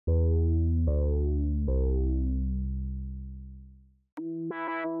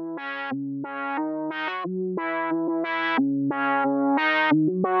Your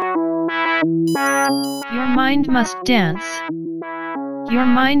mind must dance. Your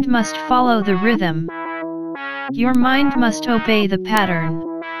mind must follow the rhythm. Your mind must obey the pattern.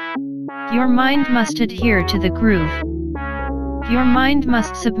 Your mind must adhere to the groove. Your mind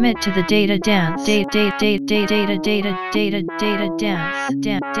must submit to the data dance. Data dance.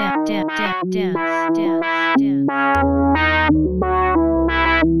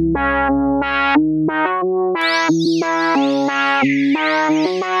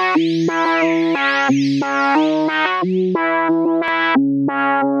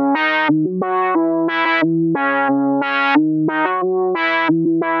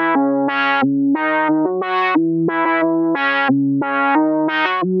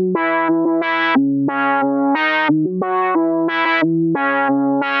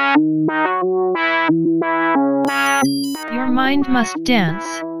 Your mind must dance.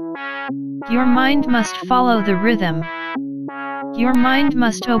 Your mind must follow the rhythm. Your mind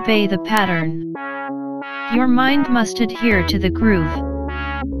must obey the pattern. Your mind must adhere to the groove.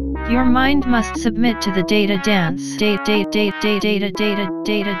 Your mind must submit to the data dance. Data dance.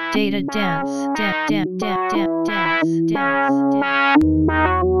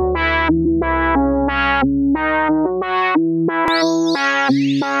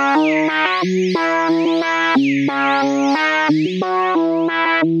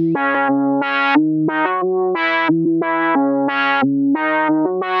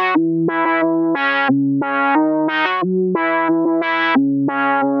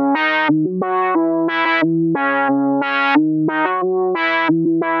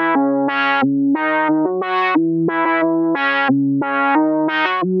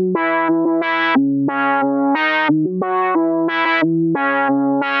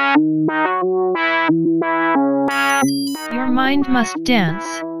 Your mind must dance.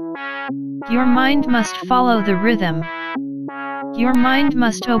 Your mind must follow the rhythm. Your mind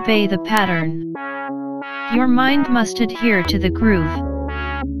must obey the pattern. Your mind must adhere to the groove.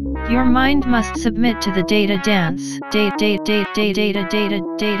 Your mind must submit to the data dance. Data dance.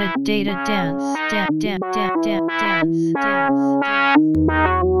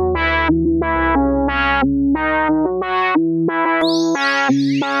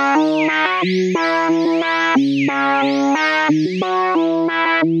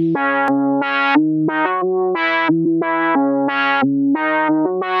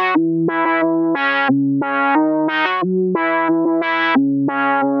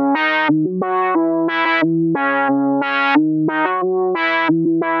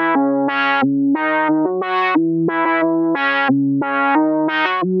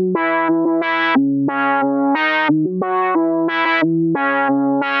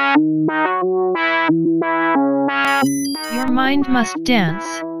 Your mind must dance.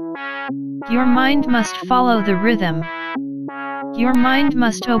 Your mind must follow the rhythm. Your mind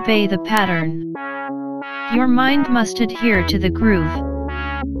must obey the pattern. Your mind must adhere to the groove.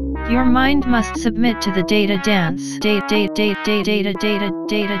 Your mind must submit to the data dance. Data dance.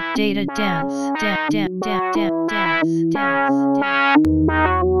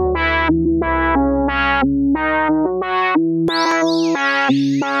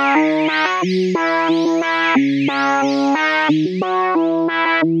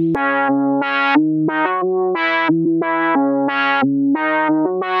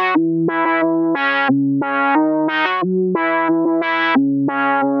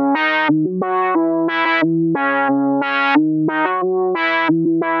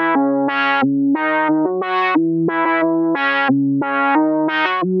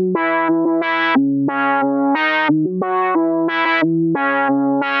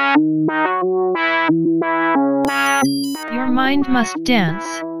 Your mind must dance.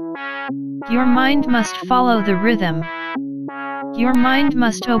 Your mind must follow the rhythm. Your mind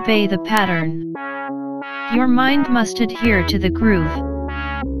must obey the pattern. Your mind must adhere to the groove.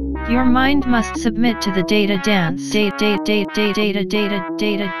 Your mind must submit to the data dance. Data dance.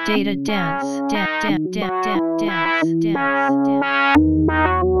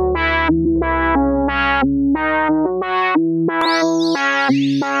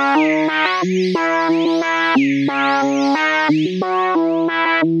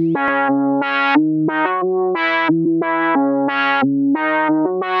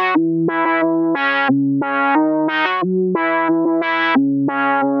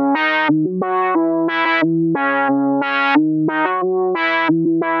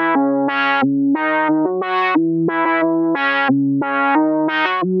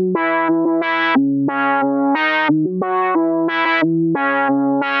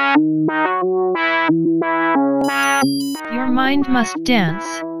 Your mind must dance.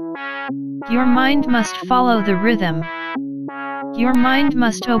 Your mind must follow the rhythm. Your mind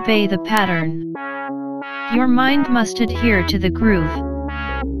must obey the pattern. Your mind must adhere to the groove.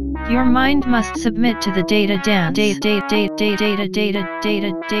 Your mind must submit to the data dance. Data dance.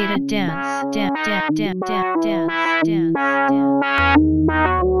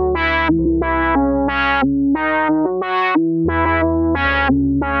 Dance.